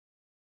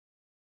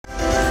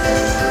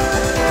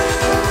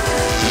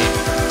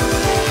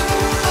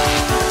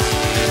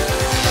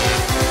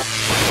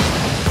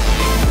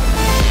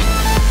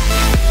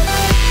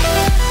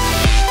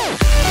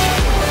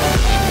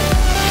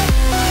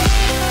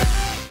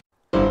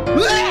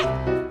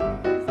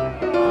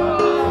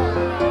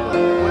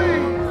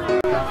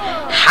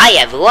Hi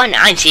everyone,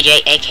 I'm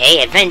CJ,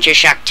 aka Adventure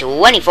Shock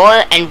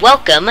 24, and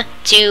welcome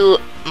to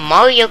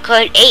Mario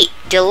Kart 8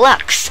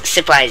 Deluxe.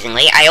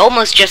 Surprisingly, I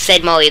almost just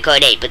said Mario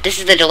Kart 8, but this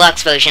is the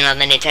Deluxe version on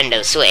the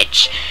Nintendo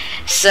Switch.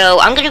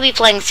 So, I'm going to be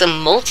playing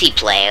some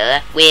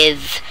multiplayer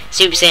with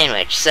Super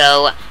Sandwich.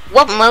 So,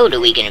 what mode are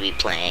we going to be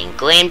playing?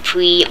 Grand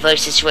Prix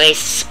versus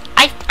Race?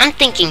 I'm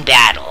thinking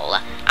Battle.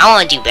 I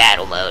want to do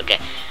Battle mode.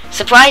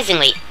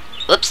 Surprisingly...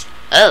 Oops.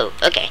 Oh,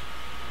 okay.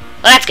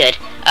 Well, that's good.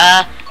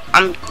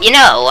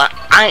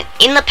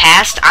 In the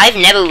past, I've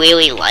never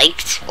really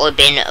liked or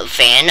been a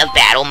fan of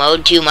battle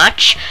mode too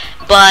much,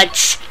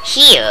 but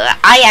here,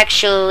 I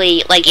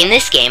actually, like in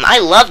this game, I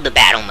love the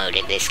battle mode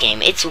in this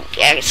game. It's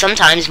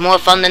sometimes more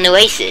fun than the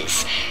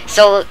races.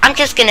 So, I'm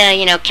just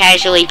gonna,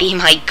 casually be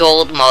my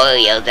gold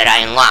Mario that I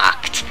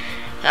unlocked.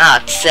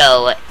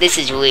 So, this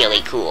is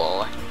really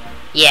cool.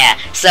 Yeah,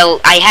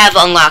 so I have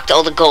unlocked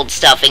all the gold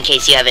stuff in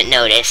case you haven't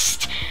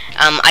noticed.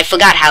 I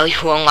forgot how you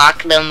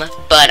unlock them,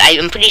 but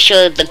I'm pretty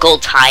sure the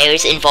gold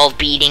tires involve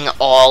beating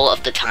all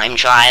of the time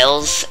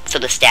trials for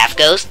the staff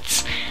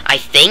ghosts, I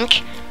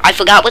think. I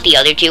forgot what the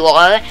other two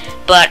are,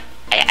 but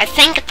I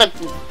think the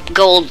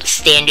gold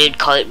standard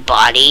kart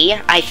body,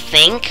 I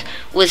think,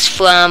 was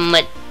from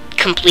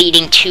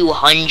completing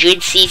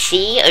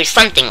 200cc or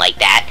something like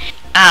that.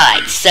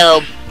 Alright,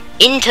 so,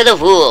 into the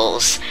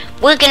rules.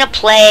 We're gonna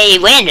play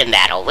random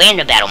battle.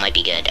 Random battle might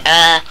be good.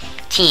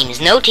 Teams.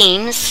 No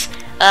teams.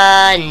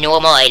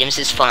 Normal items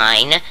is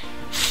fine.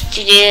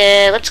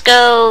 Let's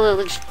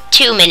go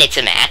 2 minutes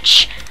a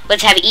match.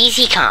 Let's have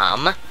easy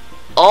calm.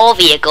 All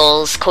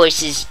vehicles,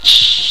 courses,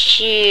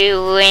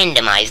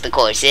 randomize the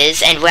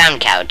courses, and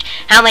round count.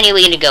 How many are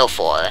we gonna go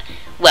for?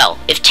 Well,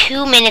 if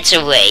 2 minutes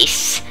a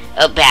race,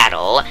 a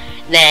battle,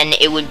 then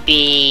it would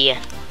be,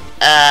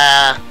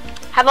 how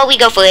about we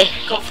go for...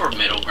 Go for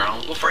middle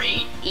ground, go for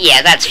 8.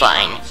 Yeah, that's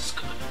fine.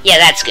 Yeah,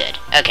 that's good.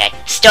 Okay,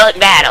 start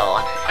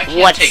battle. I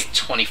can't take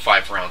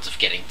 25 rounds of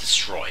getting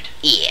destroyed.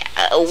 Yeah,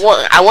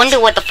 I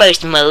wonder what the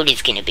first mode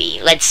is gonna be.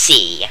 Let's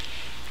see.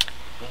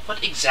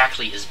 What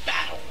exactly is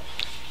battle?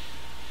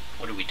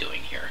 What are we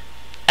doing here?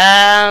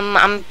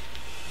 I'm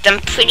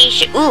pretty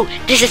sure... Ooh,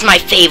 this is my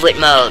favorite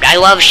mode. I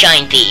love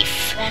Shine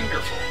Thief.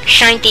 Wonderful.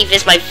 Shine Thief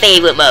is my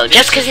favorite mode,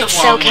 just because it's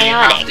so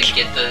chaotic. You have to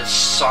get the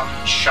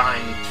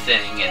sunshine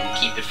thing and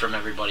keep it from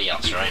everybody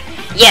else, right?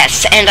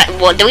 Yes, and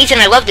the reason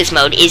I love this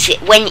mode is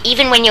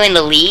even when you're in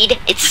the lead,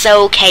 it's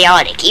so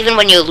chaotic. Even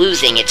when you're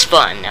losing, it's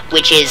fun,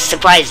 which is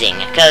surprising,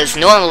 because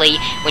normally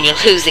when you're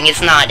losing,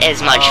 it's not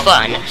as much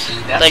fun.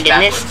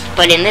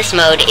 But in this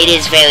mode, it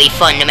is very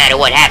fun no matter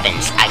what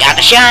happens. I got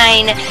the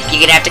shine.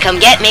 You're gonna have to come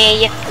get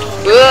me.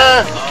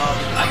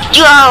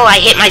 Oh, I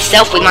hit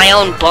myself with my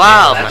own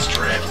bomb.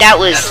 That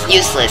was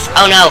useless.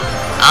 Oh no.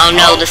 Oh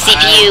no, the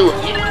CPU.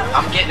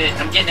 I'm getting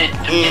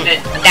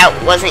it. That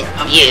wasn't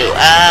you.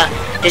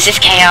 This is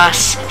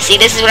chaos. See,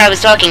 this is what I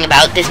was talking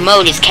about. This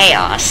mode is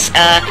chaos.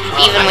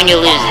 Even when you're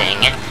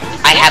losing.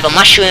 I have a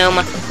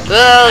mushroom.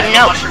 Oh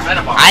no.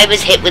 I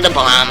was hit with a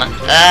bomb.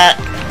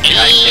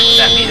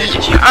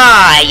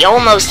 I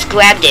almost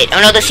grabbed it.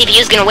 Oh no, the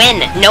CPU's gonna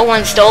win. No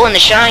one's stolen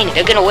the shine.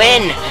 They're gonna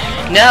win.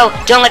 No,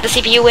 don't let the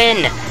CPU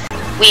win.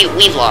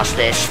 We've lost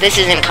this. This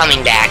isn't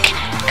coming back.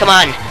 Come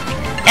on.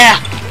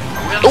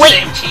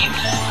 Wait.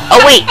 Oh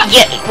wait,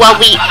 yeah, well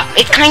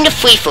it's kind of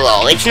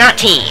free-for-all. It's not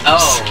teams.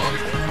 Oh.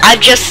 I've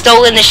just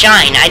stolen the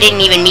shine. I didn't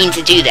even mean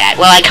to do that.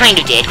 Well, I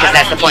kind of did, because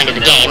that's the point of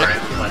the game.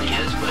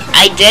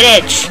 I did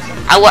it.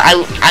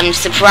 I'm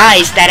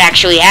surprised that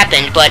actually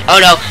happened, but oh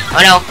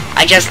no,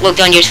 I just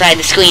looked on your side of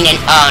the screen and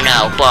oh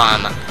no,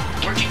 bomb.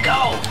 Where'd you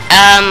go?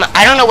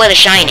 I don't know where the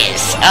shine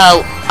is.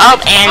 Oh,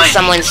 and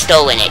someone's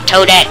stolen it.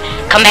 Toadette,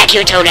 come back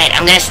here, Toadette.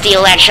 I'm gonna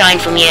steal that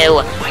shine from you.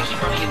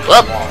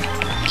 Whoop.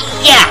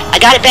 Yeah, I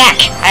got it back.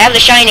 I have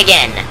the shine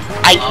again.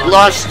 I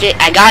lost it.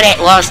 I got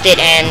it, lost it,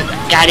 and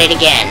got it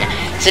again.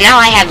 So now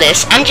I have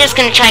this. I'm just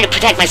gonna try to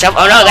protect myself.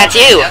 Oh no, that's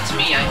you. That's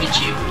me. I hit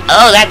you.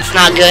 Oh, that's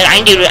not good.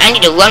 I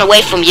need to run away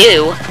from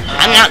you.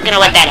 I'm not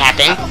gonna let that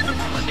happen.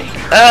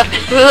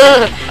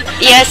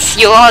 Yes,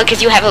 you are,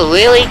 because you have a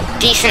really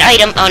decent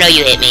item. Oh no,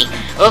 you hit me.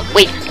 Oh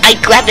wait, I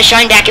grabbed the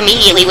shine back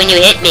immediately when you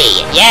hit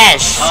me.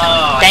 Yes.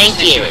 Oh, thank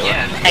you.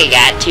 I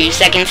got 2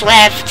 seconds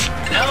left.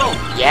 No.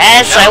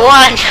 Yes, no. I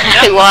won.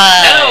 No. I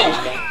won.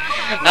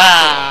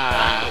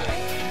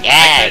 No.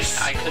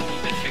 Yes. I couldn't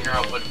even figure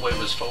out what it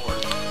was for.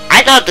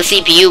 I thought the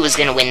CPU was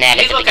gonna win that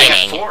at the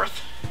beginning. I got 4th.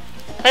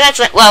 But that's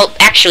not, well,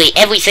 actually,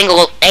 every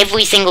single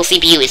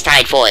CPU is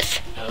tied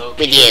 4th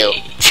with you,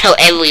 so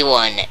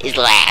everyone is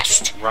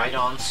last. Right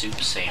on, Soup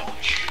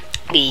Sandwich.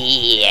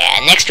 Yeah,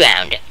 next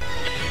round.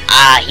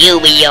 Here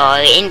we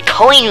are in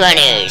Coin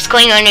Runners.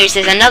 Coin Runners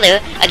is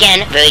another,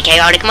 again, very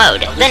chaotic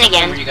mode. Then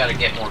again, you gotta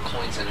get more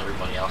coins than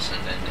everybody else,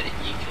 and then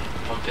you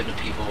can bump into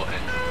people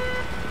and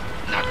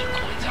knock their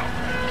coins out.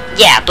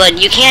 yeah, but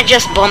you can't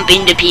just bump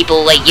into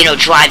people, like,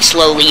 drive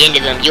slowly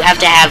into them. You have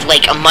to have,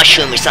 like, a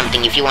mushroom or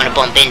something if you want to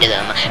bump into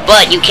them.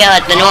 But you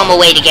can't, the normal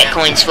way to get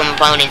coins from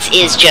opponents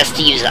is just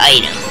to use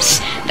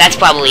items. That's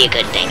probably a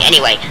good thing.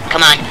 Anyway,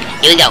 come on.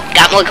 Here we go.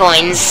 Got more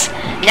coins.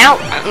 Now,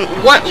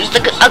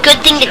 a good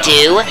thing to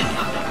do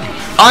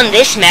on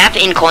this map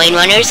in Coin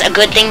Runners, a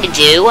good thing to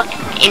do,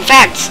 in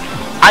fact,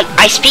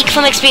 I speak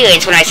from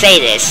experience when I say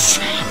this,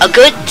 a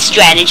good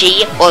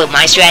strategy, or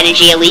my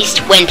strategy at least,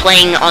 when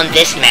playing on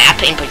this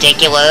map in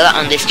particular,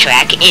 on this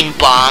track, in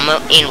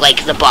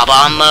like the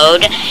bob-omb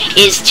mode,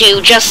 is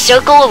to just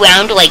circle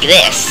around like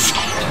this.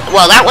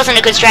 Well, that wasn't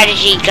a good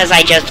strategy because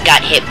I just got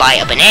hit by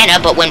a banana,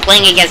 but when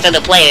playing against other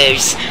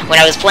players, when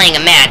I was playing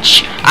a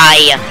match,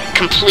 I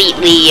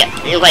completely,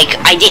 like,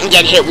 I didn't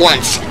get hit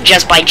once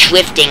just by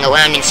drifting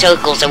around in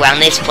circles around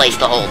this place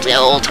the whole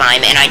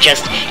time, and I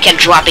just kept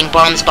dropping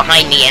bombs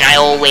behind me, and I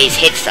always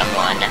hit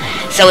someone.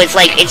 So it's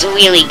like, it's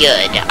really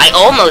good. I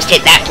almost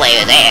hit that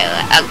player there.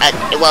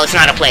 Well, it's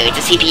not a player, it's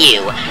a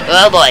CPU.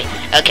 Oh boy.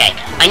 Okay.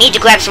 I need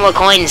to grab some more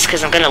coins because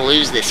I'm gonna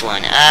lose this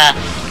one. I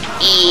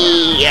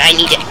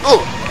need to...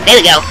 Ooh! There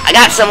we go. I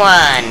got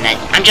someone.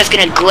 I'm just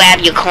gonna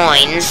grab your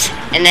coins,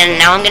 and then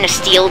now I'm gonna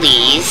steal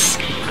these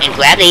and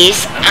grab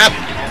these.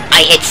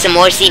 I hit some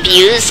more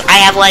CPUs.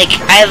 I have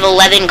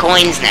 11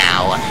 coins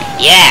now.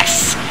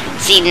 Yes.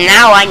 See,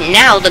 now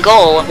the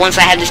goal, once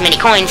I have this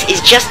many coins, is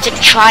just to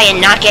try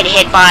and not get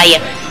hit by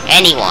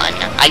anyone.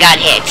 I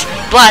got hit,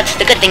 but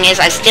the good thing is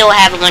I still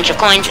have a bunch of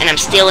coins and I'm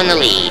still in the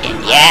lead.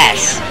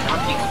 Yes.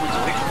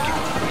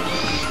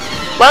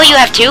 Well, you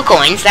have 2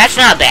 coins. That's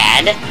not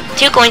bad.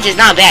 2 coins is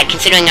not bad,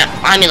 considering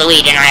I'm in the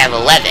lead and I have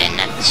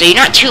 11. So you're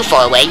not too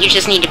far away, you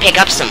just need to pick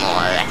up some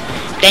more.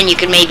 Then you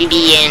could maybe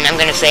be in, I'm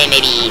gonna say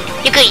maybe,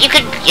 you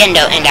could end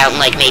out in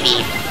like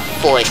maybe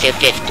 4th or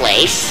 5th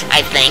place,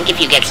 I think, if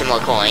you get some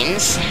more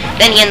coins.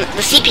 Then again,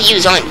 the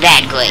CPUs aren't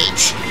that great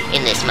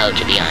in this mode,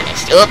 to be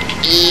honest. Oop,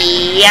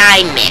 yeah,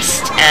 I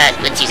missed.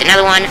 Let's use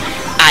another one.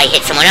 I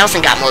hit someone else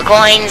and got more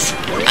coins.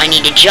 I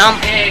need to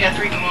jump. Hey, I got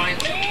 3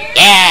 coins.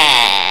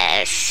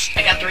 Yes.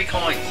 I got 3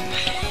 coins.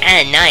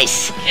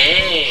 Nice.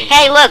 Hey.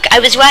 Hey, look, I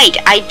was right.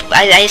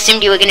 I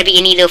assumed you were going to be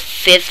in either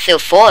 5th or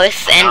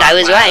 4th, and I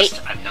was right.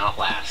 I'm not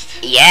last.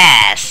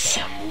 Yes.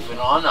 I'm moving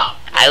on up.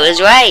 I was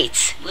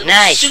right. Little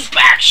Nice. soup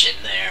action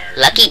there.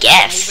 Lucky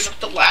guess. Moving up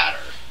the ladder.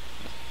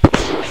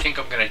 I think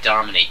I'm going to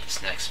dominate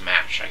this next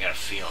match. I got a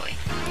feeling.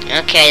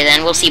 Okay,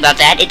 then we'll see about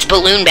that. It's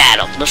Balloon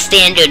Battle, the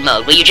standard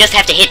mode, where you just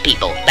have to hit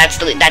people. That's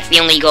the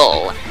only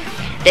goal.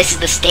 This is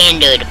the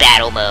standard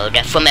battle mode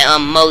from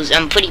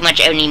pretty much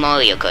any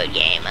Mario Kart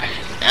game.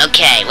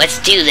 Okay,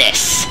 let's do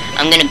this.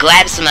 I'm gonna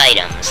grab some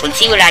items. Let's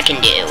see what I can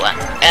do.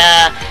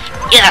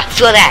 Yeah,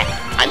 throw that.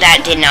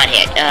 That did not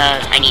hit.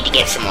 I need to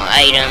get some more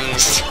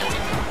items.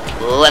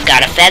 Ooh, I've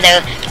got a feather.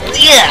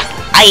 Yeah,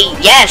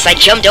 yes, I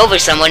jumped over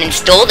someone and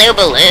stole their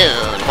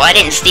balloon. Well, I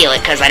didn't steal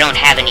it because I don't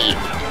have any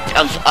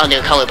of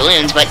other color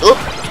balloons, but ooh,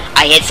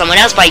 I hit someone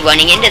else by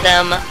running into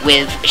them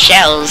with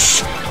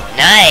shells.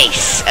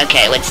 Nice.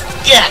 Okay, let's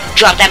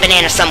drop that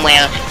banana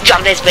somewhere.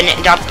 Drop this banana.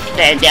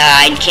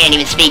 I can't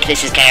even speak.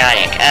 This is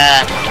chaotic.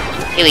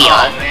 Here we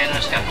go.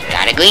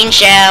 Got a green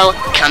shell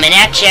coming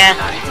at ya.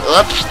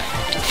 Oops.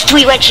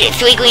 3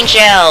 green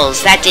shells.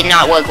 That did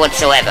not work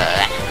whatsoever.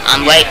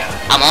 I'm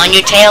on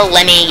your tail,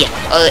 Lemmy.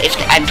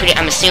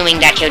 I'm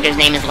assuming that character's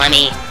name is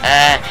Lemmy.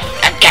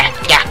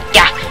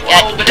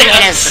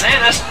 Bananas.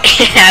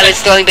 I was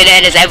throwing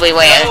bananas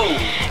everywhere.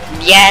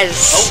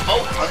 Yes. I'm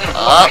gonna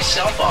blow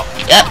myself up.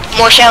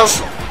 More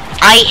shells.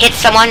 I hit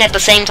someone at the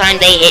same time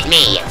they hit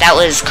me. That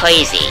was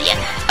crazy.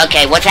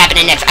 Okay, what's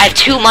happening next? I have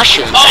 2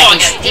 mushrooms. I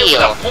can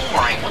steal.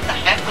 What the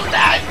heck was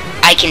that?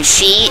 I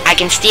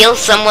can steal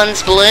someone's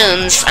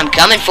balloons. I'm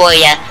coming for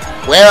ya.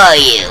 Where are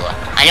you?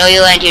 I know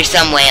you're around here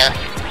somewhere.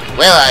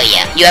 Where are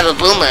you? You have a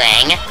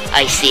boomerang.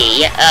 I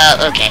see.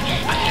 Okay.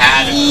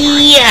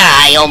 Yeah,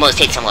 I almost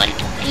hit someone.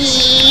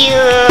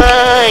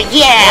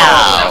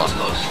 Yeah.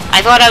 I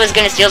thought I was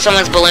gonna steal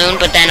someone's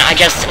balloon, but then I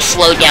just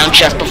slowed down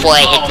just before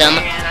I hit them.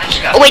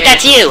 Oh wait,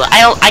 that's you.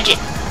 I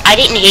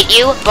didn't hit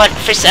you, but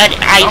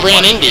I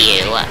ran into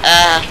you.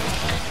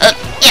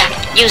 Yeah,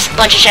 use a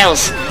bunch of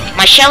shells.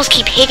 My shells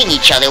keep hitting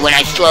each other when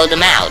I throw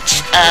them out.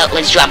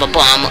 Let's drop a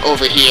bomb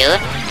over here.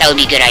 That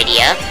would be a good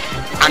idea.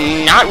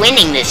 I'm not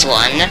winning this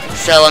one,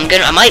 so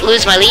I might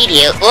lose my lead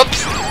here.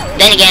 Oops.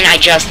 Then again,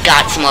 I just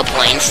got some more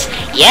points.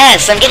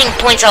 Yes, I'm getting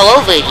points all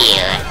over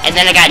here. And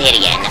then I got hit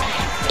again.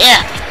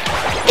 Yeah.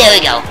 There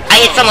we go.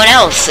 I hit someone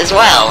else as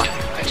well.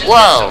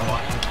 Whoa.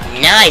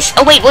 Nice.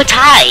 Oh wait, we're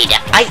tied.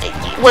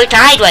 We're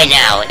tied right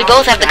now. We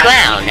both have the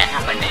crown.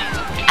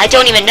 I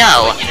don't even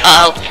know.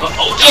 Uh-oh.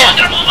 I'm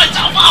gonna blow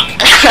myself up.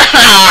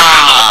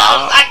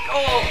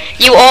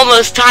 You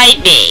almost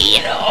tied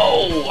me.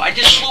 No, I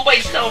just blew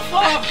myself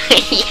up.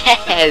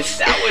 Yes.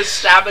 That was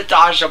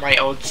sabotage of my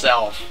own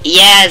self.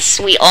 Yes,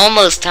 we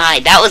almost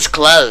tied. That was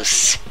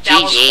close.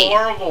 That was GG.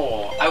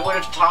 horrible. I would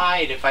have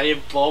tied if I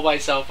didn't blow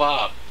myself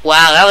up.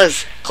 Wow, that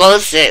was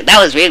close. That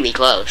was really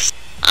close.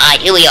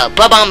 Alright, here we go.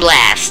 Bob-omb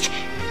Blast.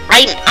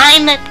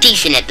 I'm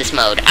decent at this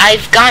mode.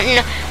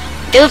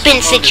 There have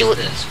been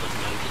situations.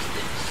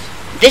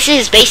 This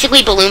is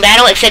basically Balloon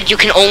Battle, except you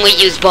can only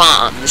use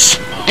bombs.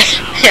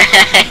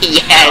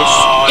 Yes.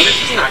 Oh, this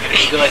is not gonna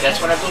be good. That's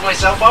what I blew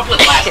myself up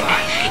with last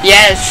time.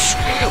 Yes.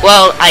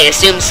 Well, I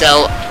assume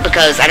so,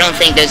 because I don't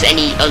think there's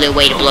any other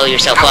way to blow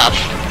yourself up.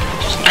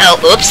 Oh,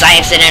 oops, I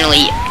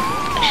accidentally...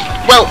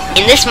 Well,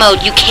 in this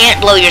mode, you can't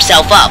blow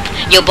yourself up.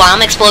 Your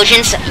bomb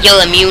explosions,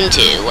 you're immune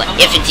to,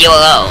 if it's your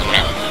own.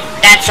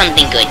 That's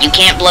something good. You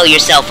can't blow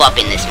yourself up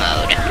in this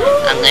mode.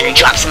 I'm gonna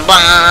drop some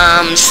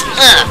bombs.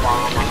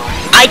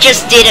 I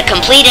just did a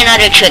complete and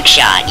utter trick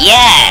shot.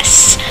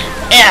 Yes.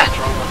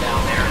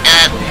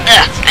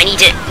 I need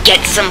to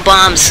get some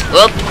bombs.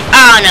 Whoop.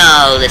 Oh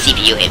no, the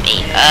CPU hit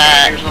me.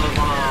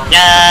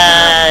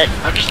 Yeah.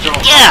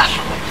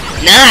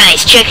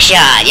 Nice trick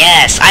shot.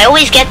 Yes, I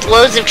always get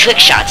loads of trick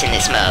shots in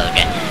this mode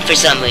for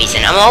some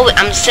reason.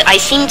 I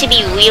seem to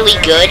be really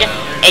good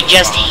at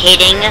just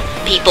hitting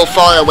people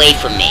far away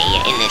from me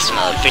in this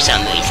mode for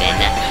some reason.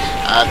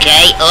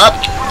 Okay, up.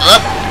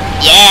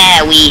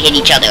 Yeah, we hit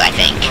each other, I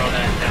think.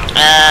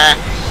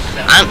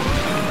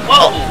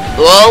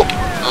 Whoa.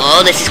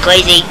 Oh, this is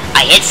crazy.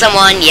 I hit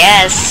someone,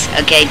 yes.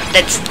 Okay,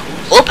 that's...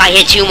 Oh, I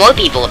hit 2 more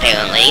people,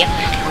 apparently.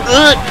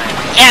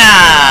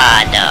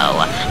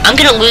 No. I'm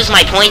gonna lose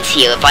my points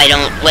here if I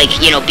don't,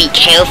 like, you know, be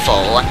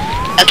careful.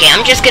 Okay,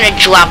 I'm just gonna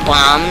drop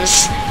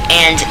bombs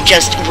and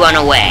just run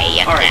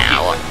away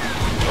now.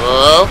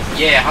 Oh.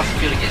 Yeah, how's it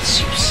feel to get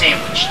super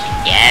sandwiched?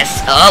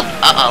 Yes. Oh,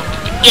 uh-oh.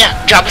 Yeah,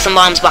 drop some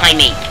bombs behind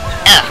me.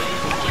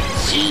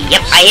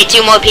 Yep, I hit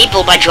 2 more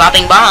people by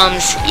dropping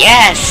bombs.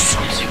 Yes.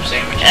 Super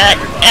sandwich.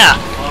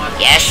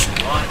 Yes.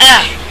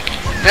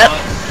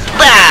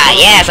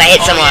 Yes, I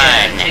hit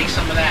someone. Take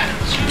some of that.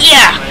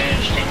 Yeah.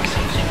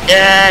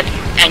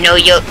 I know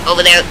you're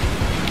over there.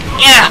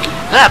 Yeah.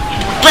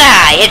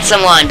 I hit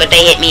someone, but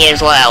they hit me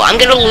as well. I'm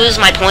gonna lose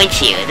my points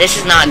here. This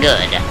is not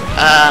good.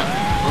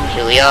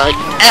 Here we are.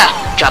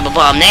 Drop a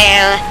bomb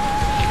there.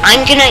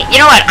 You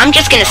know what? I'm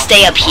just gonna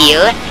stay up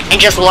here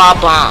and just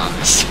lob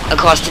bombs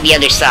across to the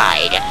other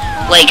side.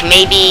 Like,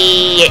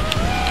 maybe...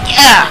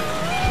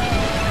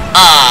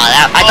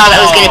 I thought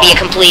that was gonna be a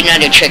complete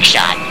and utter trick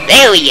shot.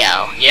 There we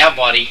go. Yeah,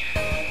 buddy.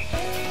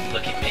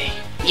 Look at me.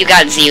 You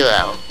got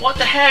 0. What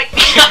the heck?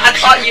 I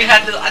thought you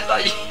had to...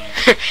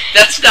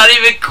 That's not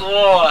even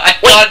cool. I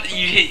thought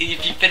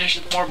if you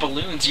finished with more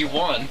balloons, you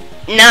won.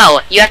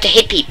 No, you have to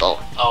hit people.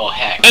 Oh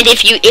heck! And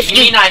if you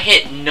mean I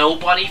hit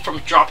nobody from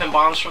dropping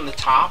bombs from the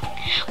top?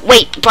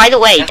 Wait, by the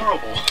way,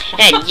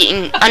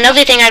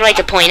 another thing I'd like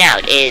to point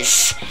out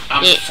is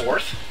I'm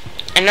 4th.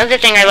 Another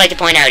thing I'd like to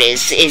point out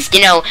is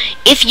you know,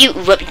 if you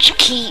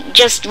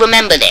just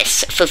remember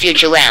this for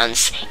future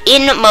rounds.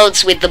 In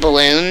modes with the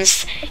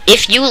balloons,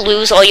 if you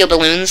lose all your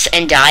balloons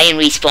and die and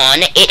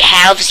respawn, it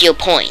halves your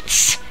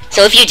points.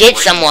 So if you did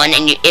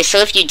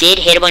if you did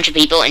hit a bunch of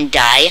people and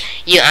die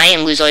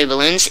and lose all your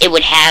balloons, it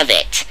would have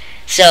it.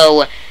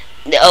 So,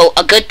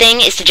 a good thing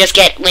is to just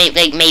get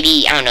like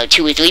maybe, I don't know,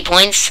 2 or 3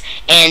 points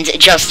and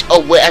just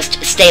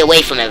stay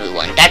away from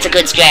everyone. That's a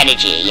good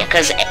strategy,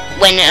 because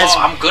when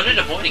I'm good at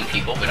avoiding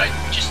people, but I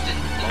just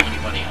didn't blow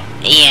anybody up.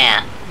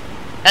 Yeah.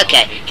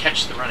 Okay.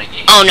 Catch the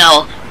renegade. Oh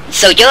no.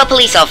 So you're a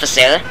police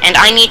officer, and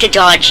I need to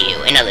dodge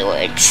you, in other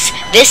words.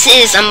 This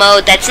is a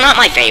mode that's not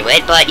my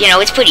favorite, but, you know,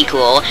 it's pretty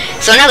cool.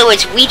 So in other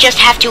words, we just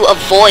have to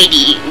avoid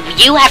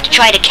you have to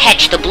try to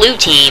catch the blue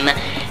team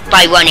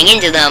by running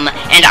into them,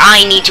 and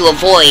I need to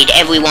avoid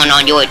everyone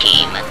on your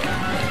team.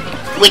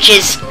 Which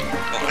is,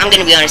 I'm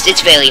gonna be honest,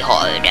 it's very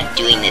hard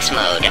doing this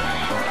mode.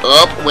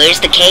 Oh, where's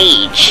the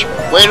cage?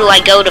 Where do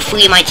I go to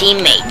free my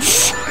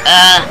teammates?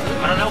 I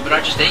don't know, but I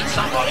just ate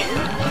somebody.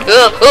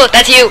 Oh,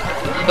 that's you!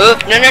 Oh,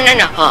 no.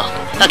 Oh,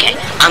 okay.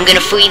 I'm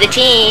gonna free the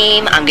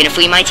team. I'm gonna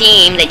free my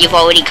team that you've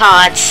already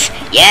caught.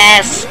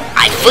 Yes,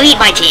 I freed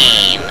my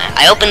team.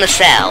 I opened the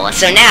cell.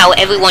 So now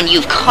everyone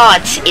you've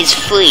caught is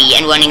free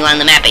and running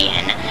around the map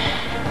again.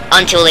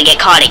 Until they get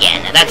caught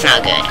again. That's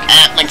not good.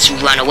 Let's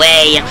run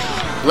away.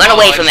 Run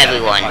away from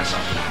everyone.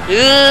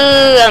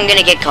 Ooh, I'm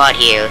gonna get caught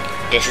here.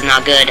 This is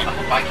not good. I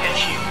hope I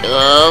catch you.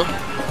 Oh.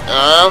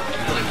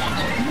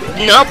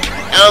 Nope.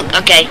 Oh,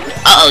 okay.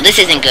 Uh-oh, this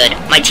isn't good.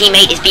 My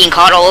teammate is being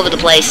caught all over the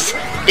place.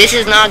 This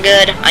is not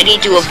good. I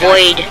need to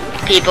avoid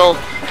people.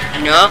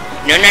 No.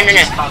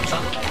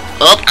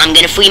 Oh, I'm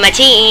gonna free my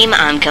team.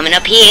 I'm coming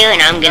up here,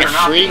 and I'm gonna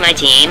free my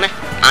team.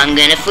 I'm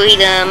gonna free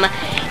them.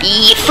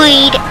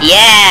 Freed.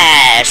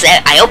 Yes.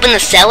 I opened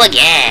the cell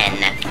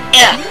again.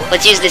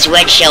 Let's use this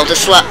red shell to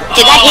slow.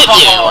 Did that hit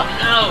you?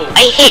 No.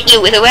 I hit you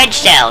with a red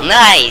shell.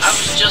 Nice. I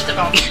was just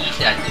about to eat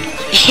that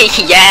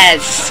dude.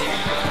 Yes.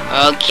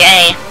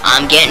 Okay,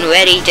 I'm getting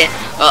ready to...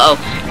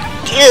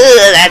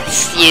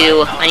 that's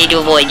you. I need to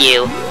avoid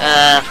you.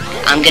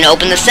 I'm gonna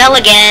open the cell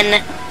again.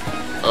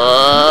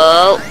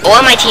 Or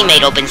my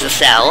teammate opens the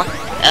cell.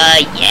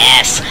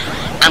 Yes.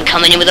 I'm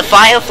coming in with a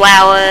fire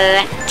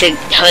flower to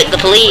hurt the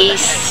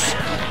police.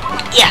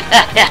 Yeah.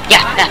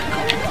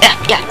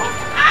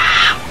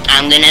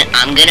 I'm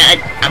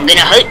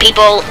gonna hurt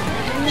people.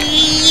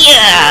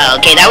 Yeah.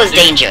 Okay, that was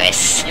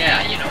dangerous.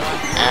 Yeah, you know what?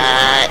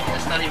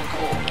 That's not even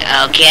cool.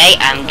 Okay,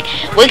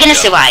 we're gonna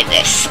survive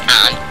this.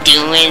 I'm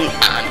doing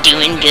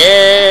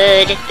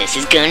good. This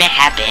is gonna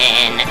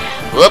happen.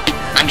 Whoop.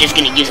 I'm just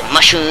gonna use a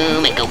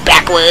mushroom and go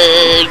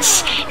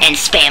backwards and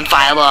spam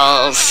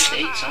fireballs.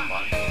 Ate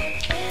somebody.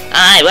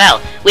 Alright,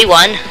 well, we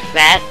won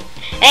that.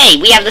 Hey,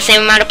 we have the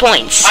same amount of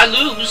points. I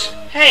lose.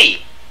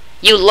 Hey.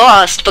 You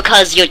lost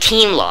because your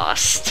team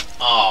lost.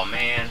 Oh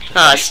man.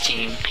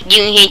 Team.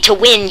 You need to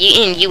win.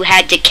 You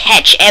had to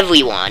catch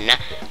everyone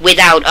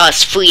without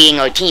us freeing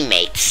our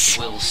teammates.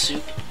 Will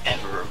Soup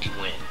ever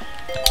win?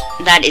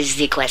 That is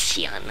the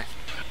question.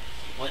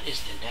 What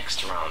is the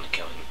next round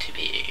going to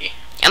be?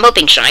 I'm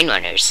hoping Shine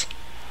Runners.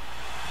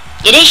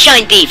 It is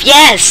Shine Thief.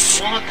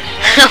 Yes. What the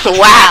hell?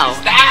 Wow.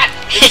 Is that?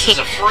 This is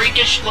a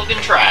freakish looking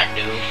track,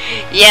 dude.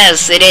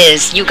 Yes, it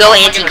is. You go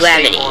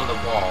anti-gravity. On the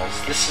walls.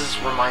 This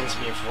reminds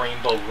me of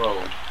Rainbow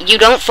Road. You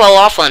don't fall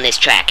off on this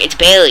track. It's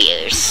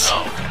barriers.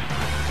 Oh.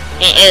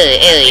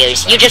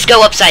 Barriers. You just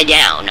go upside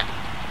down.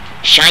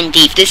 Shine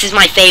Thief. This is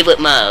my favorite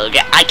mode.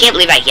 I can't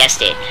believe I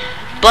guessed it.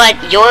 But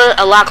you're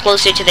a lot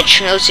closer to the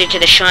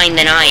shine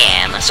than I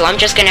am. So I'm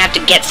just gonna have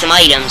to get some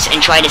items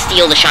and try to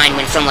steal the shine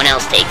when someone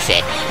else takes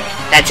it.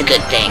 That's a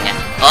good thing.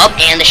 Oh,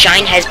 and the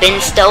shine has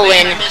been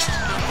stolen. Man, I missed.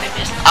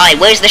 Alright,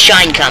 where's the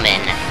shine coming?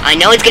 I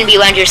know it's gonna be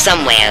around here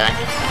somewhere.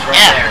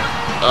 Right there.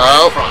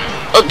 Oh.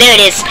 Oh, there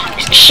it is.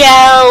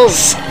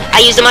 Shells!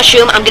 I used the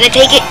mushroom. I'm gonna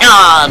take it.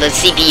 Ah, the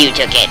CPU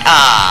took it.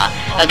 Ah,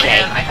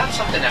 okay. Man, I got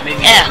something that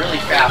made me go really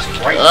fast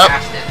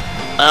past it.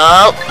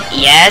 Oh,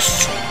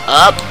 yes.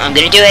 Oh, I'm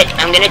gonna do it.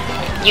 I'm gonna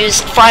use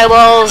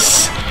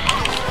fireballs.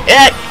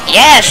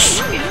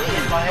 Yes!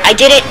 I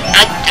did it.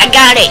 I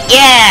got it.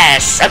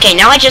 Yes! Okay,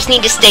 now I just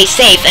need to stay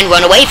safe and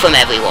run away from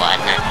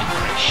everyone.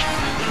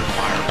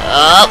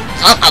 Oh,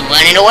 I'm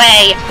running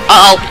away.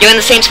 Uh-oh, you're in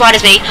the same spot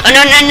as me. Oh,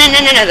 no,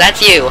 that's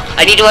you.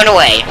 I need to run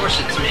away. Of course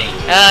it's me.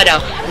 Oh, no.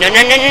 No.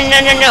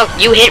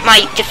 You hit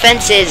my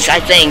defenses, I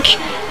think.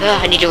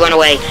 I need to run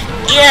away.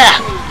 Yeah,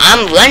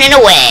 I'm running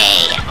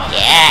away.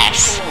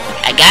 Yes,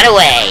 I got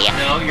away.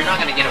 No, you're not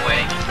gonna get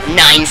away.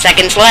 9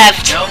 seconds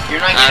left. No,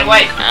 you're not getting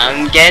away.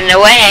 I'm getting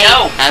away.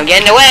 No. I'm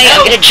getting away.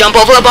 No. I'm gonna jump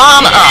over a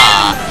bomb.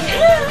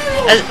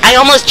 I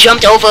almost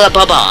jumped over a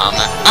bob-omb.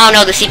 Oh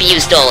no, the CPU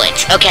stole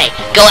it. Okay,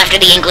 go after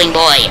the Inkling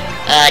boy.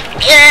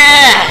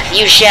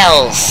 Use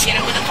shells. Get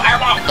him with a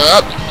fireball.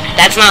 Oh,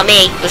 that's not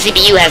me. The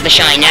CPU has the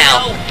shine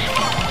now.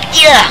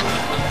 Yeah,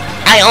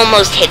 I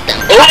almost hit them.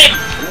 Oh,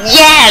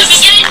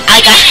 yes, I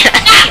got.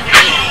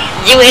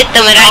 You hit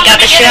them and I got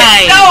the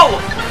shine.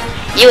 No.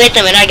 You hit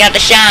them and I got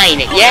the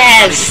shine.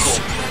 Yes.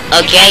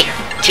 Okay,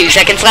 2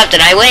 seconds left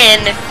and I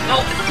win.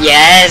 No.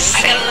 Yes.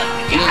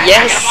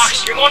 Yes.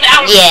 You're going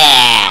down.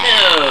 Yeah.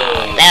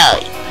 No.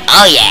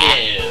 Oh yeah.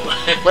 No.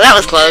 Well, that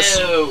was close.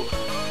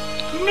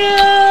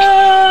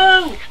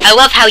 No. I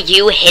love how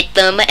you hit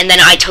them and then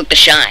I took the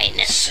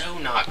shine. So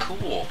not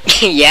cool.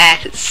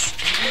 Yes.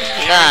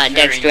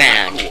 Next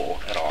round. Not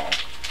cool at all.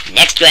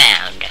 Next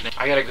round.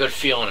 I got a good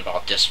feeling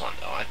about this one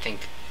though. I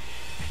think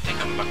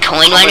I'm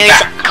Coin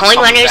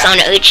runners on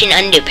Urchin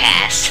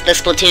Underpass, the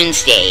Splatoon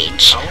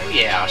stage. Oh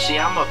yeah. See,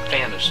 I'm a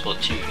fan of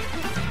Splatoon.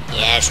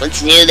 Yes, let's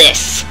do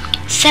this.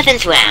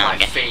 7th round.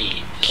 My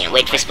fave. Can't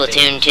wait for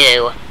Splatoon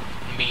 2.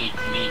 Me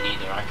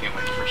neither. I can't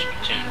wait for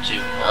Splatoon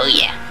 2. Oh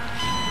yeah.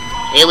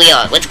 Here we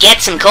are. Let's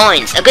get some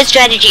coins. A good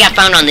strategy I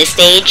found on this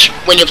stage,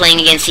 when you're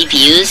playing against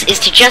CPUs, is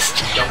to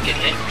just... Don't get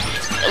hit.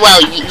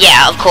 Well,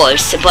 yeah, of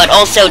course, but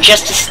also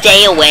just to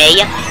stay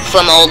away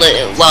from all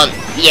the... Well,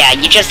 yeah,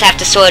 you just have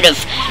to sort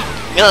of,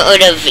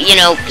 you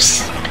know...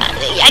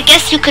 I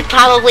guess you could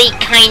probably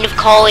kind of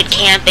call it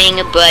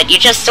camping, but you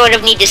just sort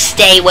of need to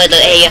stay where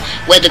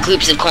the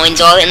groups of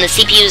coins are, and the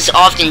CPUs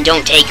often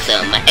don't take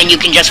them, and you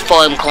can just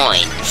farm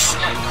coins.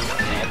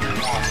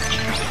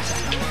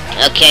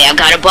 Okay, I've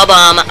got a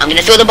bob-omb. I'm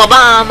gonna throw the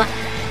bob-omb.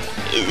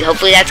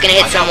 Hopefully that's gonna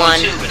hit someone.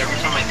 Too, but every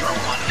time I throw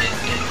one, it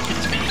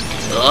hits me.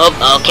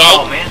 Oh,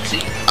 okay. Oh man, see?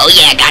 Oh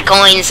yeah, got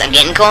coins. I'm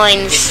getting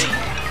coins.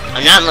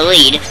 I'm not in the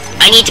lead.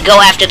 I need to go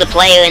after the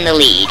player in the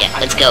lead.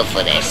 Let's go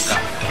for this.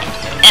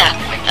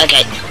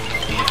 Okay.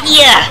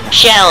 Yeah,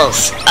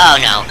 shells. Oh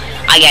no,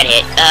 I got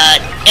hit.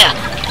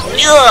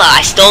 I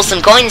stole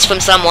some coins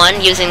from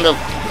someone using the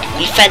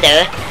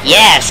feather.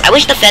 Yes, I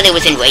wish the feather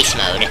was in race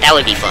mode. That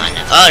would be fun.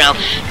 Oh no.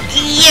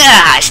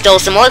 Yeah, I stole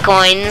some more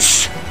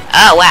coins.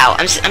 Oh wow,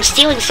 I'm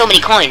stealing so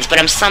many coins, but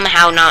I'm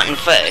somehow not in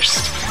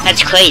first.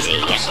 That's crazy.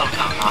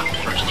 Somehow not in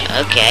first.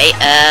 Okay,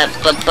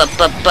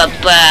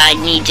 I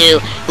need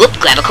to,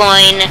 grab a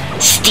coin,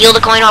 steal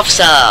the coin off,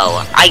 so,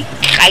 I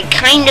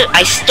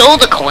stole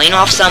the coin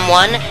off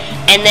someone,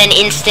 and then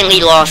instantly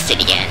lost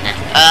it again.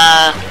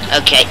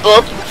 Okay,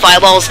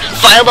 fireballs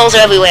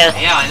are everywhere.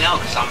 Yeah, I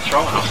know, because I'm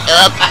throwing them.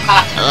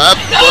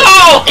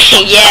 No!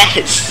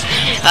 Yes,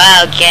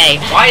 okay.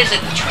 Why is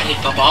it the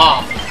trade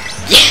bob-omb?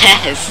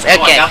 Yes, Oh,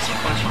 I okay. got some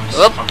coins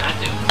from that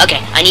dude.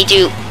 Okay, I need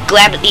to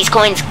grab these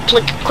coins,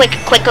 quick.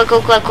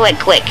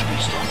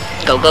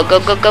 Go.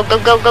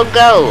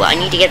 I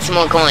need to get some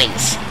more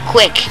coins.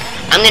 Quick.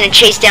 I'm gonna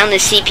chase down the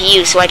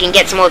CPU so I can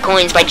get some more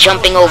coins by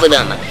jumping over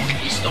them.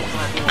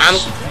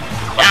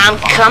 I'm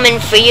coming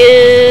for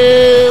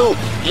you.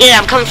 Yeah,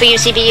 I'm coming for you,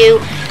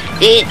 CPU.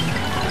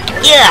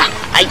 Yeah.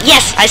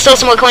 Yes, I stole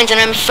some more coins and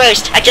I'm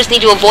first. I just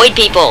need to avoid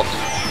people.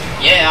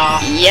 Yeah.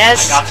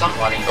 Yes. I got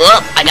somebody.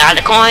 Oh, I got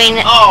a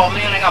coin. Oh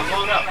man, I got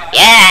blown up.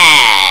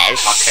 Yes.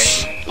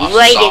 Okay.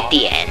 Right at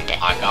the end.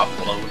 I got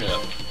blown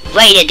up.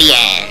 Right at the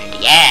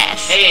end.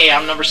 Yes. Hey,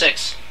 I'm number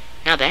 6.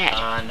 Not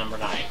bad. Number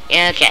 9.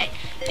 Okay.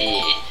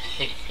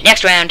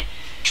 Next round.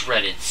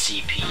 Dreaded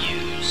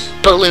CPUs.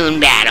 Balloon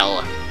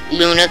battle.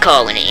 Lunar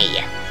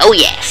colony. Oh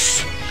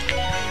yes.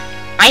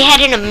 I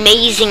had an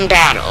amazing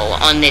battle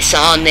on this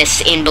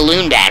in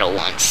balloon battle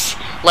once.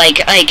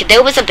 Like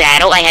there was a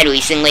battle I had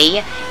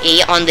recently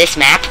on this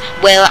map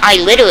where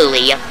I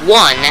literally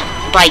won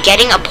by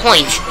getting a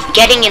point,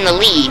 getting in the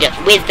lead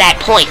with that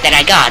point that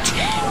I got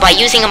by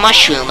using a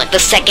mushroom the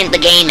second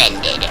the game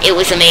ended. It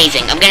was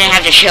amazing. I'm gonna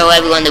have to show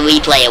everyone the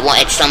replay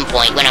at some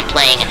point when I'm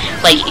playing.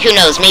 Like, who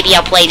knows, maybe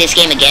I'll play this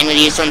game again with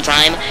you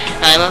sometime.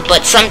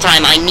 But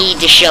sometime I need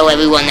to show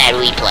everyone that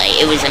replay.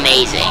 It was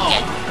amazing.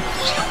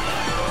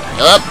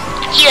 Oh,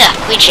 yeah,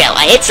 green shell.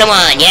 I hit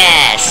someone,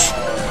 yes.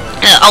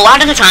 A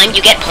lot of the time, you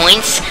get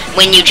points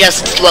when you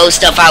just throw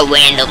stuff out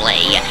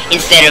randomly,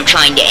 instead of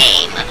trying to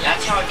aim.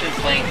 That's how I've been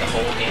playing the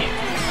whole game.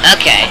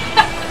 Okay.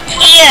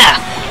 Yeah!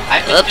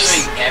 I've been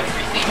doing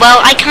everything. Well,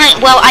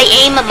 I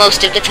aim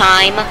most of the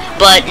time,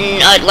 but,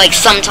 like,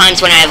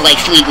 sometimes when I have,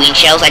 like, 3 green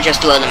shells, I just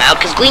throw them out,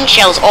 because green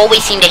shells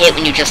always seem to hit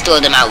when you just throw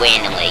them out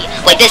randomly.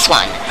 Like this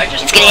one.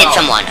 It's gonna hit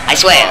someone, I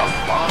swear.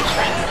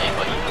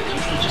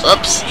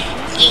 Oops.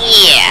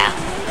 Yeah.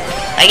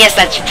 I guess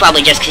that's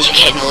probably just because you're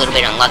getting a little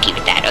bit unlucky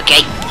with that,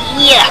 okay?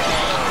 Yeah!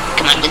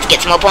 Come on, let's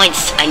get some more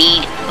points.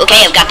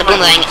 Okay, I've got the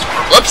boomerang.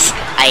 Whoops,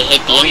 I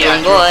hit the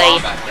England boy.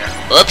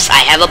 Whoops,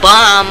 I have a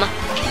bomb.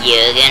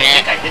 You're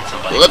gonna...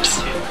 Whoops.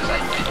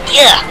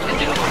 Yeah!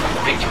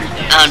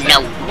 Oh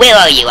no, where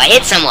are you? I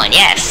hit someone,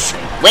 yes.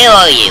 Where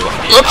are you?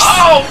 Whoops.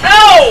 Oh,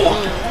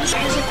 no!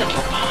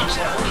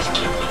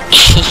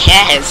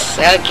 Yes,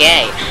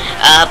 okay.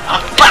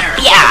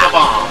 Yeah!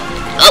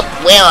 Oh,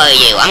 where are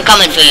you? I'm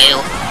coming for you.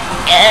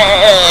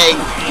 Yeah!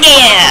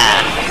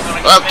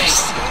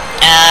 Whoops.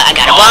 I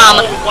got a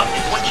bomb.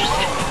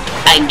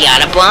 I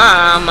got a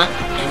bomb.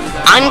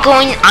 I'm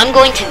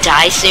going to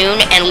die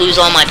soon and lose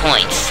all my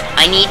points.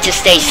 I need to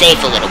stay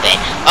safe a little bit.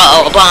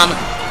 Uh-oh, a bomb.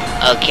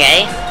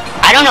 Okay.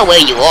 I don't know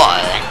where you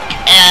are.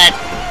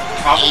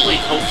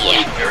 Probably,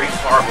 hopefully, very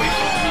far away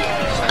from you.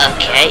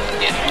 Okay.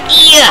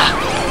 Yeah!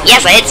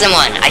 Yes, I hit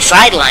someone. I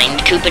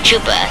sidelined Koopa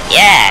Troopa.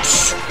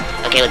 Yes.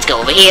 Okay, let's go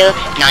over here.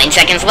 9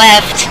 seconds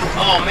left.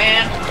 Oh,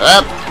 man.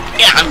 Oh,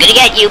 yeah, I'm gonna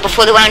get you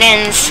before the round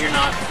ends. You're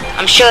not.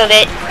 I'm sure of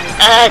it.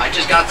 I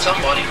just got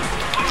somebody.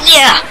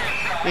 Yeah.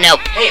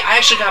 Nope. Hey, I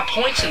actually got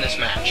points in this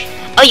match.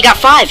 Oh, you got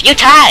 5. You're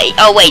tied.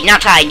 Oh, wait,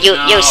 not tied.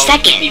 You're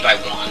second. You beat me by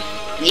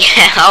 1.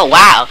 Yeah. Oh,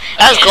 wow.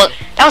 That was close.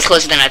 That was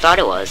closer than I thought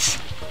it was.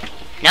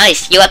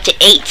 Nice. You're up to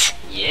 8.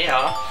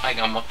 Yeah.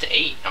 I'm up to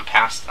 8. I'm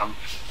past 9.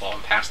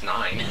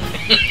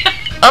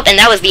 Oh, and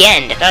that was the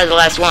end. That was the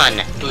last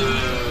one. Boo.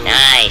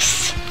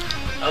 Nice.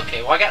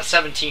 Okay, well I got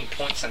 17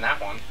 points in that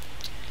one.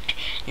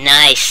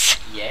 Nice.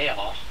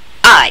 Yeah.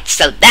 Alright,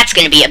 so that's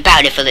going to be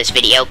about it for this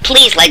video.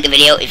 Please like the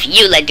video if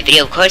you liked the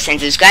video, of course, and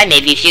subscribe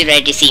maybe if you'd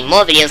like to see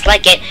more videos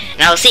like it.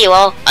 And I will see you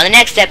all on the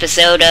next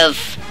episode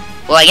of,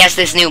 well, I guess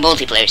this new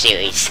multiplayer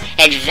series.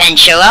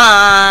 Adventure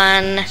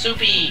on!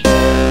 Soupy!